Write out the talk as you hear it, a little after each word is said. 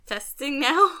Testing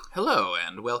now. Hello,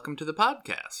 and welcome to the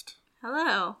podcast.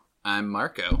 Hello. I'm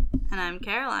Marco. And I'm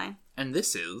Caroline. And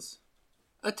this is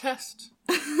a test.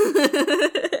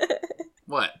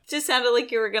 What? Just sounded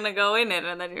like you were going to go in it,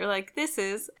 and then you're like, this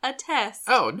is a test.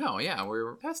 Oh, no, yeah,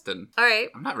 we're testing. All right.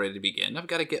 I'm not ready to begin. I've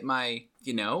got to get my,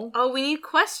 Oh, we need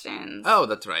questions. Oh,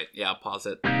 that's right. Yeah, I'll pause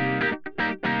it.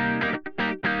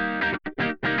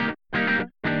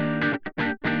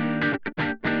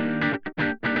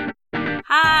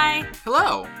 Hi.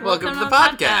 Hello. Welcome to the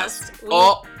podcast.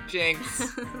 Oh,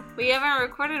 jinx. We haven't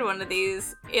recorded one of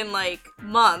these in,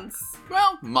 months.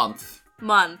 Well, month.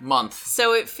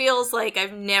 So it feels like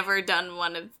I've never done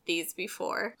one of these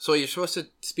before. So you're supposed to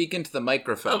speak into the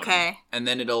microphone. Okay. And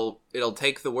then it'll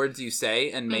take the words you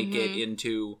say and make it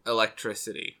into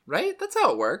electricity. Right? That's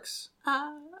how it works.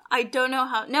 I don't know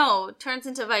how. No, it turns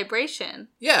into vibration.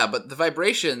 Yeah, but the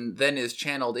vibration then is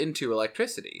channeled into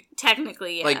electricity.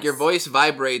 Technically, yes. Like, your voice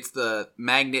vibrates the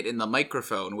magnet in the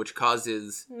microphone, which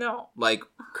causes,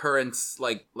 currents,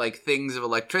 like things of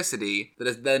electricity that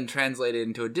is then translated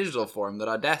into a digital form that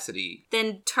Audacity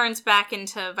then turns back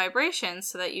into vibrations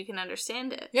so that you can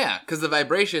understand it. Yeah, because the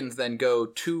vibrations then go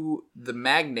to the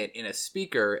magnet in a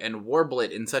speaker and warble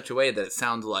it in such a way that it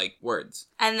sounds like words.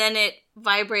 And then it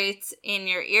vibrates in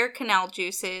your ear canal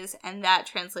juices, and that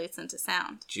translates into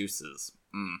sound. Juices.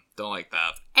 Don't like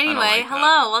that. Anyway,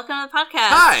 hello, welcome to the podcast.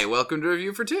 Hi, welcome to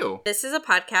Review for Two. This is a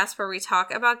podcast where we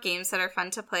talk about games that are fun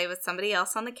to play with somebody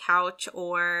else on the couch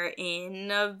or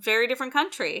in a very different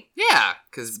country. Yeah,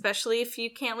 because... especially if you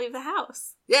can't leave the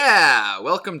house. Yeah,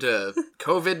 welcome to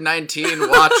COVID-19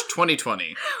 Watch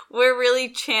 2020. We're really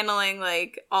channeling,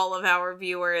 all of our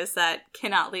viewers that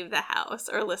cannot leave the house,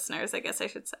 or listeners, I guess I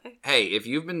should say. Hey, if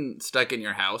you've been stuck in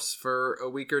your house for a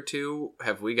week or two,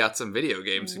 have we got some video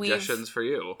game suggestions for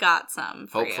you? Got some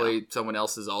for Hopefully someone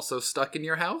else is also stuck in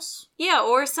your house. Yeah,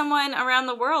 or someone around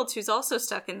the world who's also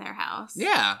stuck in their house.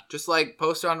 Yeah, just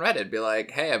post on Reddit. Be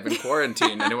like, hey, I've been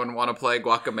quarantined. Anyone want to play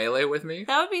Guacamelee with me?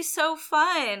 That would be so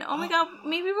fun. Oh my god,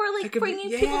 maybe we're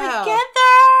bringing people together.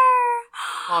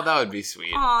 Oh, that would be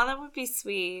sweet. Oh, that would be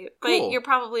sweet. But cool. You're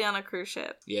probably on a cruise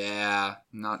ship. Yeah,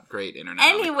 not great internet.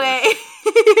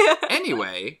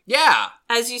 Anyway, yeah.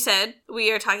 As you said, we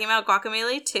are talking about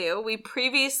Guacamelee 2. We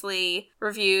previously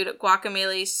reviewed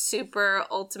Guacamelee Super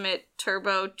Ultimate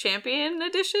Turbo Champion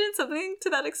Edition, something to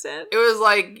that extent. It was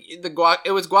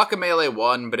it was Guacamelee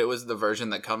 1, but it was the version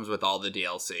that comes with all the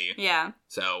DLC. Yeah.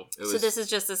 So this is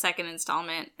just the second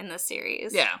installment in the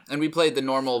series. Yeah, and we played the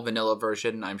normal vanilla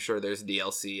version. I'm sure there's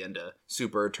DLC and a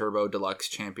Super Turbo Deluxe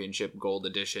Championship Gold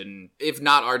Edition. If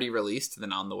not already released,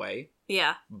 then on the way.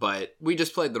 Yeah. But we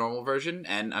just played the normal version,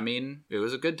 and, it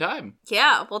was a good time.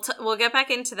 Yeah, we'll get back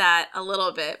into that a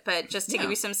little bit, but just to give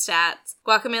you some stats,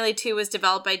 Guacamelee 2 was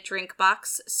developed by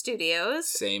Drinkbox Studios.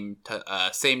 Same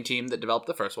team that developed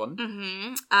the first one.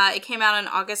 Mm-hmm. It came out in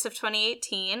August of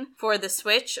 2018 for the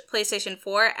Switch, PlayStation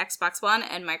 4, Xbox One,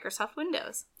 and Microsoft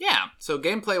Windows. Yeah, so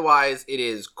gameplay-wise, it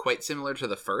is quite similar to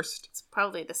the first. It's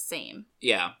probably the same.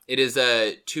 Yeah, it is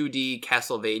a 2D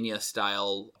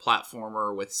Castlevania-style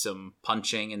platformer with some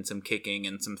punching and some kicking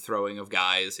and some throwing of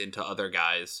guys into other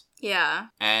guys. Yeah.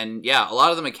 And yeah, a lot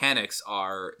of the mechanics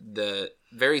are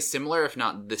very similar, if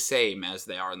not the same, as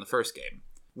they are in the first game.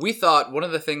 We thought one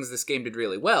of the things this game did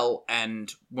really well,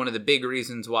 and one of the big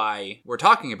reasons why we're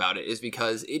talking about it, is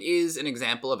because it is an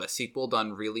example of a sequel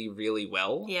done really, really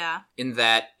well. Yeah. In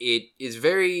that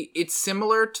it's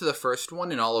similar to the first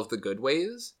one in all of the good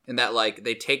ways, in that,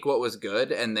 they take what was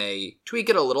good and they tweak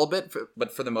it a little bit,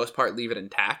 but for the most part leave it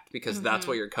intact, because that's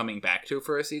what you're coming back to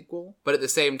for a sequel. But at the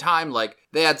same time,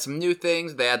 they had some new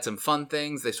things, they had some fun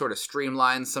things, they sort of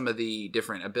streamlined some of the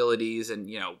different abilities and,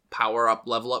 power-up,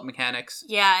 level-up mechanics.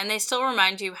 Yeah, and they still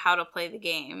remind you how to play the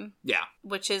game. Yeah.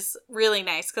 Which is really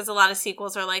nice, because a lot of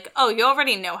sequels are oh, you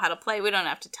already know how to play, we don't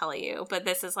have to tell you. But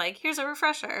this is here's a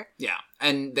refresher. Yeah,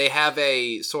 and they have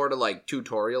a sort of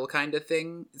tutorial kind of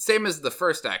thing. Same as the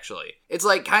first, actually. It's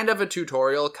kind of a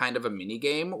tutorial, kind of a mini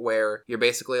game, where you're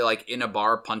basically in a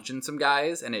bar punching some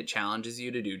guys, and it challenges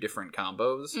you to do different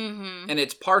combos. Mm-hmm. And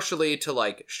it's partially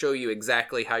to show you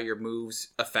exactly how your moves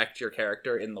affect your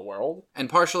character in the world, and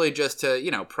partially just to,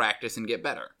 practice and get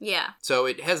better. Yeah. So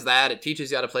it has that. It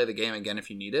teaches you how to play the game again if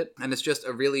you need it. And it's just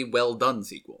a really well done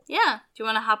sequel. Yeah. Do you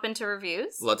want to hop into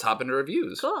reviews? Let's hop into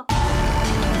reviews. Cool.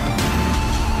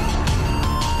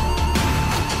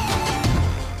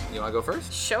 You want to go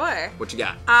first? Sure. What you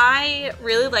got? I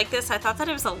really like this. I thought that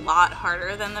it was a lot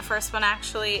harder than the first one,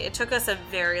 actually. It took us a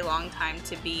very long time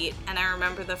to beat, and I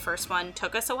remember the first one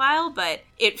took us a while, but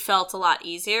it felt a lot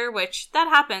easier, which that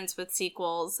happens with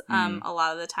sequels a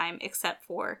lot of the time, except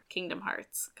for Kingdom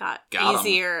Hearts. Got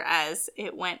easier as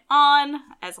it went on,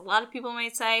 as a lot of people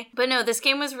might say. But no, this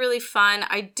game was really fun.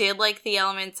 I did like the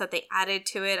elements that they added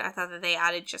to it. I thought that they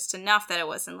added just enough that it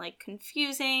wasn't like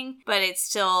confusing, but it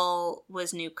still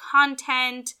was new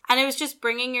content. And it was just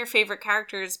bringing your favorite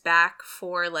characters back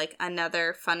for like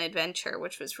another fun adventure,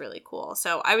 which was really cool.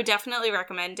 So I would definitely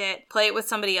recommend it. Play it with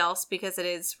somebody else because it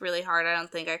is really hard. I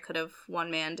don't think I could have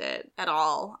one-manned it at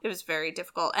all. It was very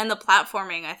difficult. And the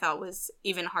platforming I thought was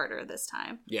even harder this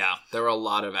time. Yeah, there were a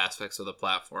lot of aspects of the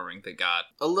platforming that got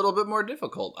a little bit more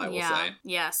difficult, I will say.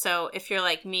 Yeah, so if you're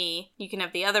like me, you can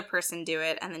have the other person do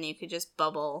it, and then you could just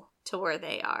bubble to where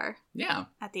they are. Yeah.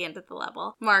 At the end of the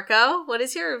level. Marco, what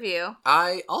is your review?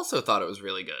 I also thought it was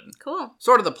really good. Cool.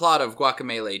 Sort of the plot of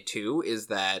Guacamelee 2 is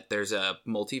that there's a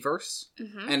multiverse,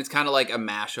 and it's kind of like a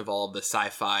mash of all of the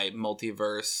sci-fi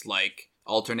multiverse, like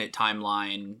alternate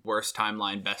timeline, worst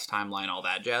timeline, best timeline, all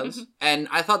that jazz. And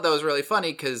I thought that was really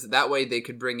funny because that way they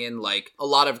could bring in like a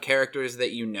lot of characters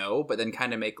that you know, but then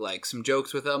kind of make like some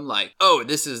jokes with them, like, oh,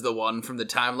 this is the one from the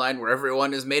timeline where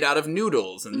everyone is made out of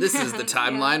noodles, and this is the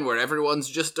timeline where everyone's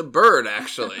just a bird,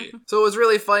 actually. So it was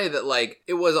really funny that like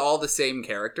it was all the same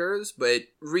characters, but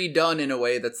redone in a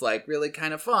way that's like really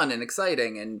kind of fun and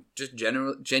exciting and just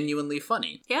genuinely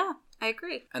funny. Yeah. I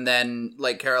agree. And then,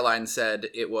 like Caroline said,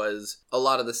 it was a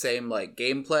lot of the same, like,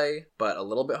 gameplay, but a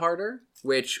little bit harder,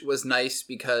 which was nice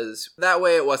because that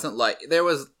way it wasn't like, there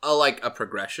was a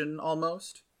progression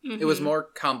almost. It was more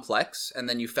complex, and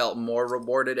then you felt more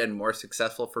rewarded and more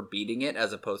successful for beating it,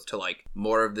 as opposed to, like,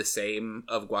 more of the same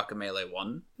of Guacamelee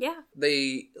 1. Yeah.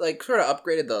 They, like, sort of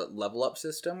upgraded the level up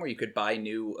system where you could buy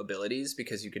new abilities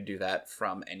because you could do that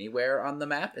from anywhere on the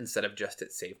map instead of just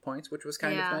at save points, which was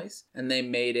kind of nice. And they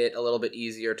made it a little bit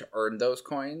easier to earn those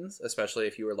coins, especially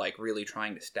if you were, like, really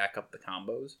trying to stack up the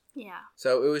combos. Yeah.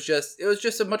 So it was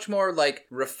just a much more, like,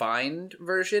 refined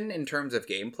version in terms of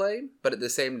gameplay, but at the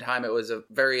same time it was a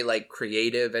very, like,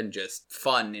 creative and just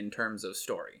fun in terms of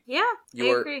story. Yeah, I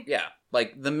agree. Yeah,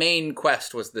 like, the main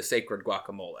quest was the Sacred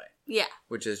Guacamole. Yeah.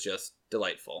 Which is just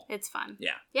delightful. It's fun.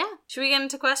 Yeah. Yeah. Should we get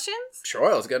into questions?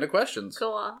 Sure, let's get into questions.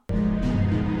 Cool.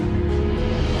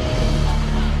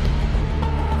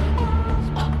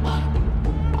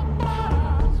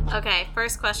 Okay,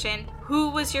 first question. Who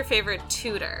was your favorite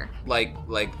tutor? Like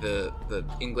the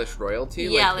English royalty?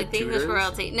 Yeah, like the English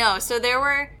royalty. No, so there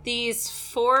were these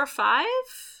 4 or 5?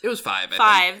 It was 5,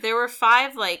 I think. There were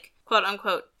 5, like,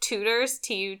 quote-unquote tutors,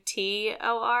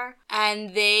 Tutor,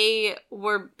 and they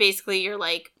were basically your,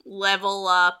 like, level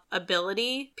up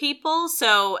ability people.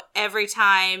 So every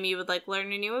time you would, like,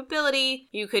 learn a new ability,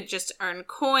 you could just earn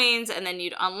coins, and then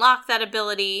you'd unlock that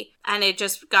ability, and it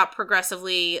just got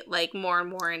progressively, like, more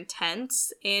and more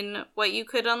intense in what you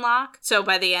could unlock. So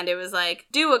by the end, it was like,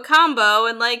 do a combo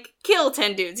and, like, kill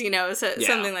 10 dudes, you know, so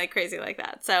something, like, crazy like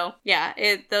that. So, yeah,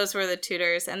 those were the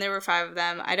tutors, and there were 5 of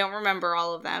them. I don't remember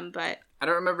all of them, but I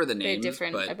don't remember the names. They had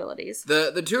different abilities.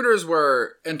 The tutors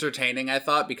were entertaining, I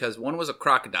thought, because one was a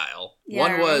crocodile. Yeah,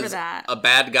 one I remember was that. a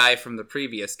bad guy from the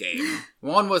previous game.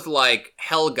 One was like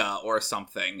Helga or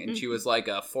something, and she was like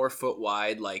a 4 foot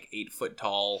wide, like 8 foot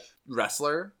tall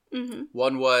wrestler. Mm-hmm.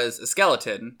 One was a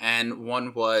skeleton, and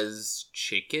one was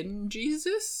Chicken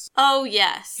Jesus? Oh,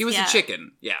 yes. He was a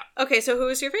chicken, yeah. Okay, so who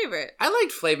was your favorite? I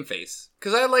liked Flameface.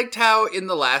 Because I liked how in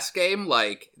the last game,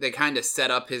 like, they kind of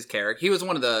set up his character. He was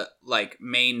one of the, like,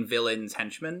 main villain's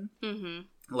henchmen. Mm-hmm.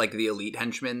 Like the elite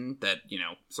henchman that, you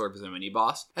know, serves as a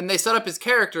mini-boss. And they set up his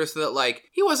character so that, like,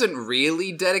 he wasn't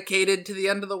really dedicated to the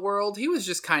end of the world. He was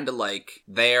just kind of, like,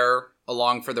 there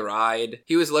along for the ride.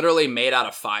 He was literally made out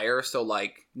of fire, so,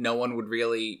 like, no one would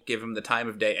really give him the time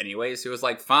of day anyways. He was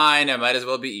like, fine, I might as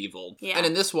well be evil. Yeah. And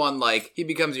in this one, like, he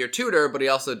becomes your tutor, but he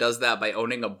also does that by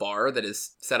owning a bar that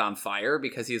is set on fire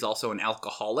because he's also an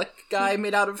alcoholic guy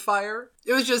made out of fire.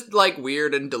 It was just, like,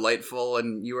 weird and delightful,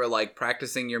 and you were, like,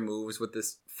 practicing your moves with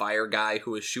this fire guy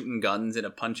who was shooting guns in a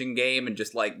punching game and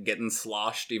just, like, getting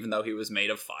sloshed even though he was made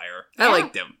of fire. Yeah. I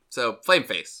liked him. So,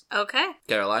 Flameface. Okay.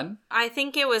 Caroline? I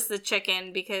think it was the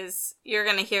chicken because you're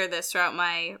going to hear this throughout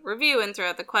my review and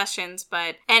throughout the questions,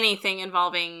 but anything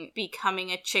involving becoming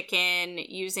a chicken,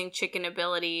 using chicken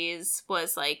abilities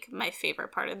was, like, my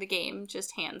favorite part of the game,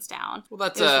 just hands down. Well,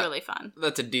 it was really fun.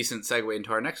 That's a decent segue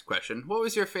into our next question. What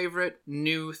was your favorite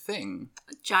new thing?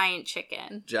 Giant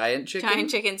chicken. Giant chicken? Giant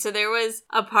chicken. So there was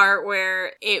a part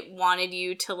where it wanted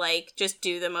you to, like, just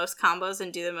do the most combos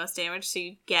and do the most damage so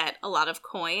you get a lot of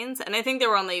coins. And I think there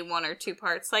were only 1 or 2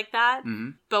 parts like that. Mm-hmm.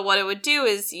 But what it would do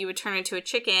is you would turn into a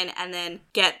chicken and then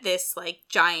get this, like,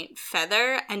 giant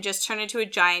feather and just turn into a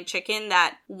giant chicken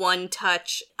that one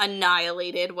touch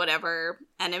annihilated whatever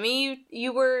enemy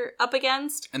you were up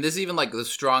against. And this is even, like, the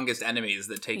strongest enemies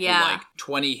that take you, like,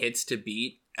 20 hits to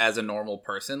beat as a normal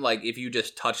person. Like, if you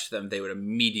just touched them, they would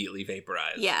immediately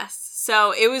vaporize. Yes.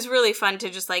 So it was really fun to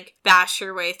just, like, bash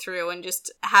your way through and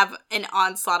just have an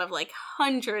onslaught of, like,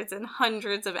 hundreds and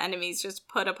hundreds of enemies just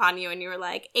put upon you, and you were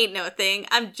like, ain't no thing,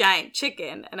 I'm giant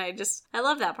chicken. And I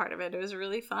love that part of it. It was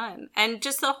really fun. And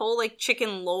just the whole, like,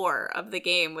 chicken lore of the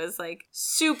game was, like,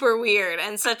 super weird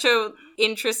and such a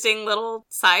interesting little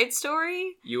side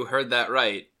story. You heard that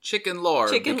right. Chicken lore,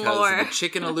 because the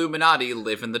chicken Illuminati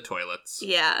live in the toilets.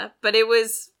 Yeah, but it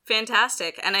was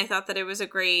fantastic, and I thought that it was a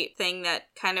great thing that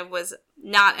kind of was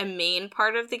not a main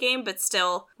part of the game, but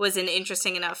still was an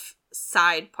interesting enough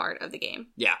side part of the game.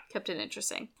 Yeah. Kept it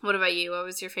interesting. What about you? What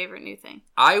was your favorite new thing?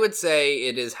 I would say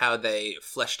it is how they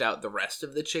fleshed out the rest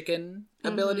of the chicken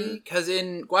ability, because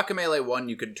in Guacamelee 1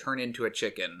 you could turn into a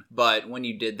chicken, but when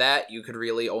you did that you could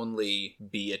really only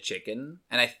be a chicken,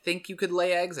 and I think you could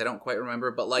lay eggs, I don't quite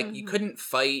remember, but like you couldn't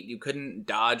fight, you couldn't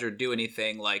dodge or do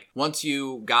anything. Like once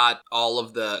you got all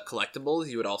of the collectibles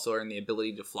you would also earn the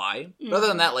ability to fly, but other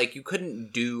than that, like you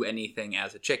couldn't do anything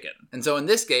as a chicken. And so in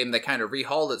this game they kind of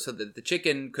rehauled it so that the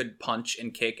chicken could punch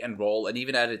and kick and roll and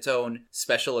even had its own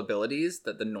special abilities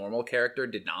that the normal character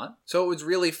did not. So it was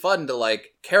really fun to,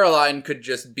 like, Caroline could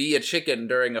just be a chicken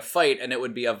during a fight and it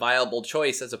would be a viable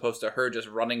choice as opposed to her just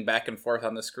running back and forth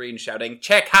on the screen shouting,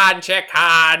 "Chicken, chicken!"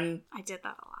 I did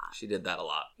that a lot. She did that a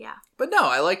lot. Yeah. But no,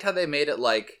 I liked how they made it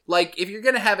like if you're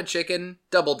gonna have a chicken,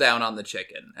 double down on the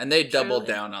chicken. And they doubled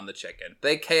down on the chicken.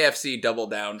 They KFC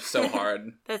doubled down so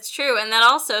hard. That's true. And that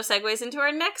also segues into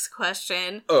our next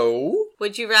question. Oh?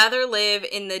 Would you rather live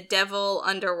in the devil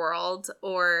underworld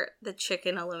or the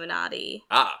chicken Illuminati?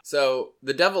 So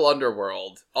the devil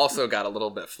underworld also got a little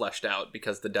bit fleshed out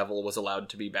because the devil was allowed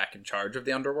to be back in charge of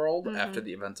the underworld after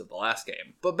the events of the last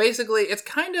game. But basically, it's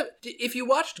kind of, if you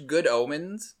watched Good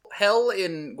Omens, hell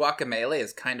in Guacamelee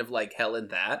is kind of like hell in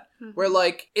that, where,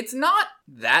 like, it's not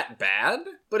that bad,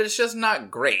 but it's just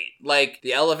not great. Like,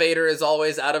 the elevator is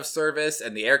always out of service,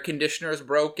 and the air conditioner is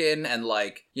broken, and,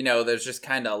 like, you know, there's just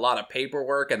kind of a lot of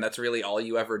paperwork, and that's really all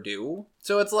you ever do.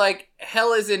 So it's like,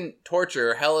 hell isn't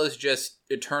torture, hell is just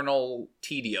eternal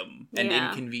tedium and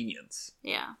inconvenience.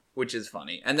 Yeah. Which is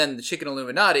funny. And then the chicken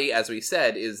Illuminati, as we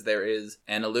said, there is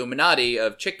an Illuminati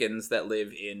of chickens that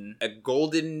live in a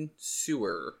golden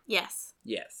sewer. Yes.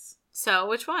 Yes. So,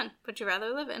 which one would you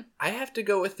rather live in? I have to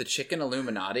go with the chicken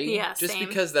Illuminati. Yeah, just same.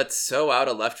 because that's so out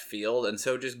of left field and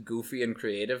so just goofy and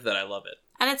creative that I love it.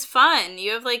 And it's fun.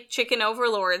 You have, like, chicken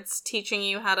overlords teaching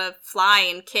you how to fly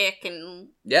and kick and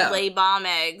lay bomb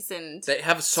eggs and they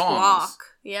have songs. Squawk.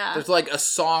 Yeah. There's, like, a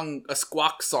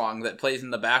squawk song that plays in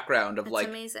the background of, like,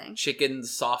 amazing. Chickens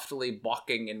softly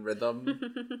walking in rhythm.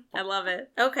 I love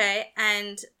it. Okay,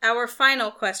 and our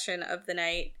final question of the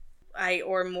night,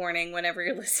 or morning, whenever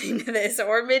you're listening to this,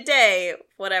 or midday,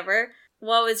 whatever.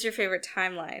 What was your favorite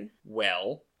timeline?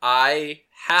 Well, I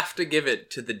have to give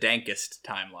it to the dankest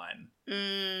timeline.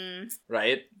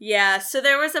 Right? Yeah, so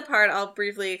there was a part, I'll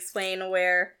briefly explain,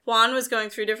 where Juan was going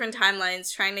through different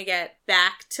timelines trying to get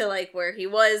back to, like, where he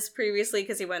was previously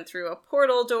because he went through a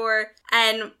portal door,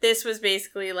 and this was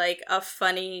basically, like, a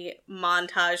funny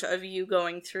montage of you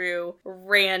going through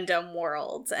random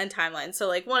worlds and timelines. So,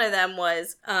 like, one of them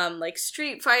was, like,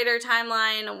 Street Fighter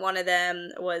timeline, one of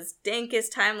them was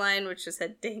Dankest timeline, which just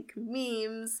had dank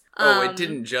memes. It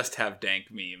didn't just have dank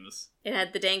memes. It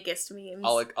had the dankest memes.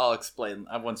 I'll explain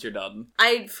once you're done.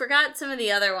 I forgot some of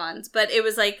the other ones, but it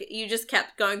was like you just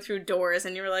kept going through doors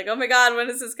and you were like, oh my god, when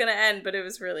is this going to end? But it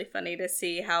was really funny to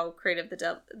see how creative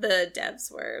the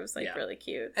devs were. It was like really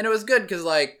cute. And it was good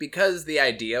because the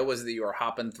idea was that you were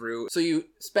hopping through. So you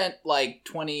spent like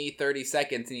 20, 30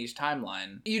 seconds in each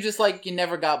timeline. You just you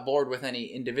never got bored with any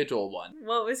individual one.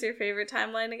 What was your favorite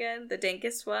timeline again? The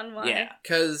dankest one? Why? Yeah,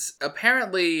 because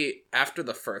apparently after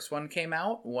the first one came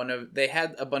out, they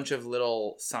had a bunch of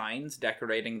little signs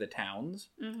decorating the towns,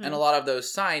 and a lot of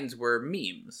those signs were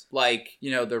memes. Like,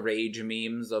 you know, the rage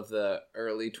memes of the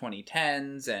early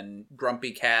 2010s and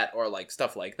Grumpy Cat or like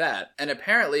stuff like that. And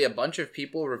apparently a bunch of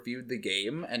people reviewed the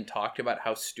game and talked about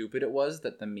how stupid it was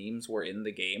that the memes were in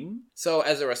the game. So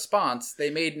as a response, they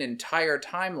made an entire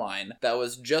timeline that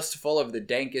was just full of the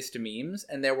dankest memes,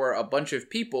 and there were a bunch of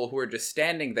people who were just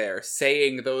standing there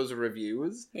saying those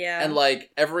reviews. Yeah. And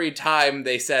like every time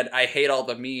they said, I hate all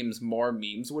the memes, more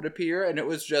memes would appear, and it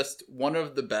was just one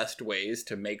of the best ways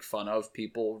to make fun of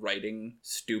people writing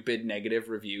stupid negative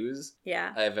reviews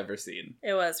Yeah. I've ever seen.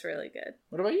 It was really good.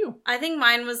 What about you? I think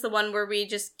mine was the one where we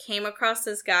just came across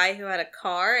this guy who had a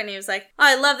car, and he was like, oh,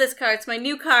 I love this car. It's my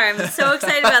new car. I'm so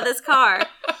excited about this car.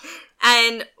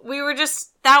 And we were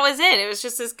just, that was it. It was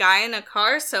just this guy in a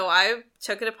car, so I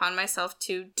took it upon myself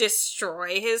to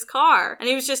destroy his car. And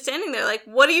he was just standing there like,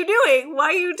 what are you doing? Why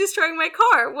are you destroying my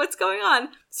car? What's going on?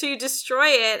 So you destroy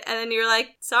it, and then you're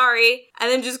like, sorry,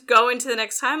 and then just go into the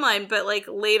next timeline. But like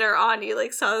later on, you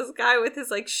like saw this guy with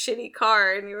his like shitty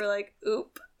car, and you were like,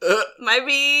 oop, might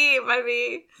be.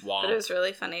 Wow. But it was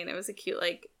really funny, and it was a cute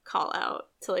like call out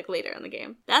to like later in the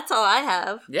game. That's all I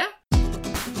have. Yeah.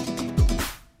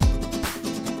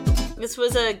 This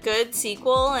was a good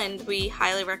sequel, and we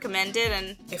highly recommend it,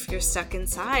 and if you're stuck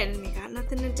inside and you got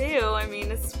nothing to do, I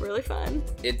mean, it's really fun.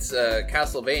 It's a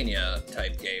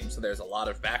Castlevania-type game, so there's a lot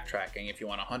of backtracking if you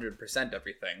want 100%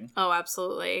 everything. Oh,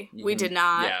 absolutely. We did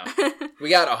not. Yeah. We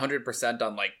got 100%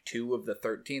 on, like, 2 of the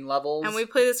 13 levels. And we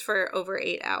played this for over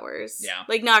 8 hours. Yeah.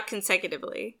 Like, not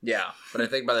consecutively. Yeah, but I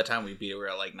think by the time we beat it, we were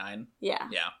at, like, 9. Yeah.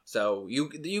 Yeah. So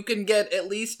you can get at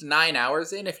least 9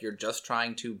 hours in if you're just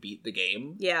trying to beat the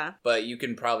game. Yeah. But you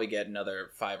can probably get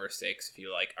another 5 or 6 if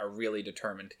you, like, are really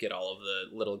determined to get all of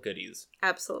the little goodies.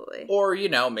 Absolutely. Or, you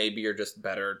know, maybe you're just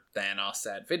better than us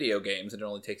at video games and it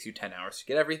only takes you 10 hours to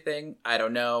get everything. I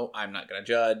don't know. I'm not gonna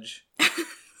judge.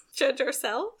 Judge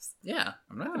ourselves? Yeah,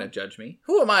 I'm not gonna judge me.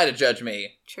 Who am I to judge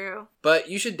me? True. But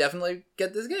you should definitely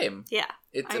get this game. Yeah.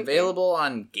 It's I available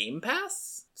on Game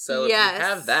Pass. So yes. if you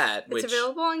have that, which... It's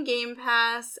available on Game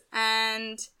Pass,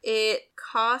 and it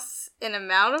costs an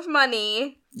amount of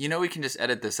money. You know we can just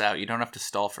edit this out. You don't have to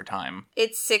stall for time.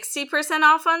 It's 60%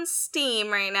 off on Steam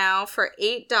right now for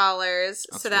 $8.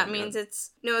 So that really means good.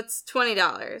 it's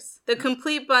 $20. The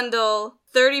complete bundle,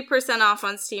 30% off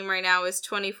on Steam right now is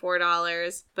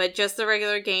 $24. But just the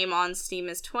regular game on Steam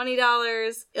is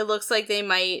 $20. It looks like they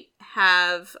might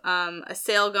have a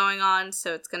sale going on,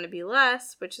 so it's going to be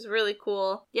less, which is really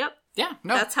cool. Yep. Yeah,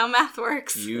 no. That's how math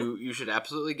works. You should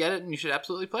absolutely get it, and you should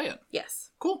absolutely play it. Yes.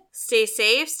 Cool. Stay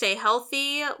safe, stay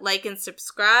healthy, like and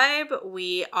subscribe.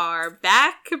 We are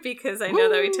back because I know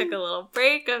that we took a little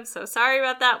break. I'm so sorry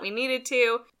about that. We needed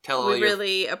to. We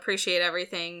really appreciate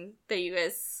everything that you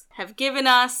guys have given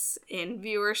us in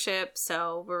viewership,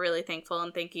 so we're really thankful,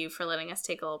 and thank you for letting us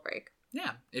take a little break.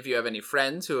 Yeah. If you have any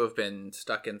friends who have been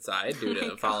stuck inside due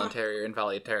to voluntary or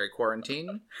involuntary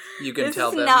quarantine, you can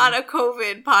tell them... This is not a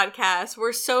COVID podcast.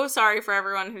 We're so sorry for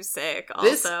everyone who's sick,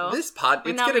 also. This pod,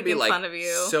 it's going to be, like, fun of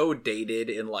you. so dated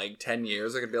in, like, 10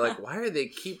 years. They're going to be like, why are they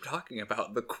keep talking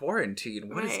about the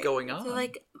quarantine? What is going on? They're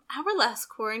like, our last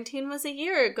quarantine was a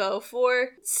year ago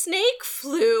for snake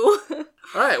flu.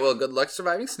 All right, well, good luck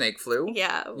surviving snake flu.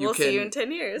 Yeah, we'll see you in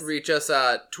 10 years. Reach us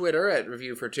at Twitter at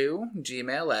Review4Two,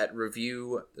 Gmail at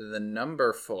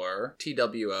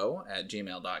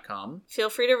review4two@gmail.com. Feel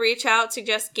free to reach out,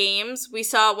 suggest games. We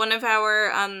saw one of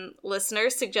our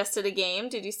listeners suggested a game.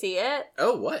 Did you see it?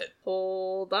 Oh, what?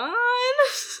 Hold on.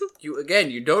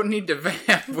 You don't need to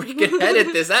vamp. We can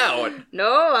edit this out.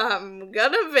 No, I'm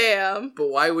gonna vamp. But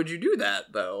why would you do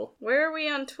that, though? Where are we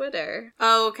on Twitter?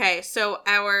 Oh, okay. So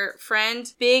our friend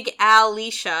Big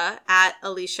Alicia at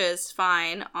Alicia is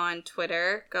Fine on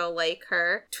Twitter, go like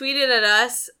her, tweeted at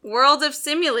us World of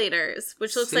Simulators,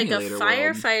 which looks like a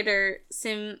firefighter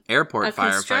sim, airport a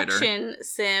construction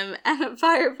sim, and a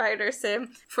firefighter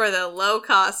sim for the low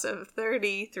cost of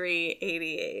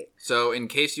 $33.88. So, in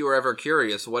case you were ever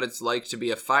curious what it's like to be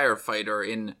a firefighter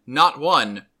in not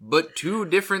one, but 2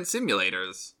 different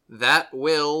simulators, that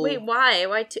will... Wait, why?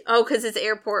 Why two? Oh, because it's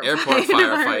airport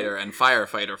firefighter and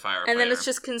firefighter. And then it's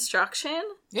just construction?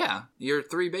 Yeah, your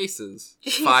 3 bases.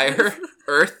 Jesus. Fire,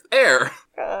 earth, air.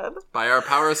 God. By our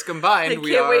powers combined, I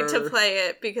can't wait to play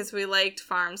it because we liked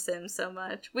Farm Sim so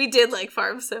much. We did like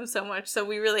Farm Sim so much, so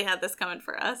we really had this coming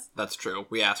for us. That's true.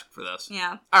 We asked for this.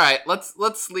 Yeah. All right,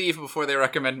 let's leave before they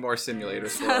recommend more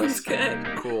simulators for us. Sounds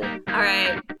good. Cool. All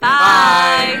right.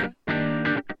 Bye.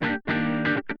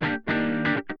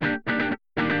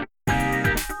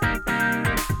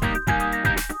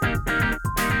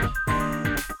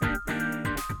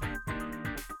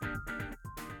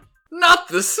 Not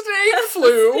the snake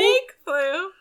flu! Snake flu.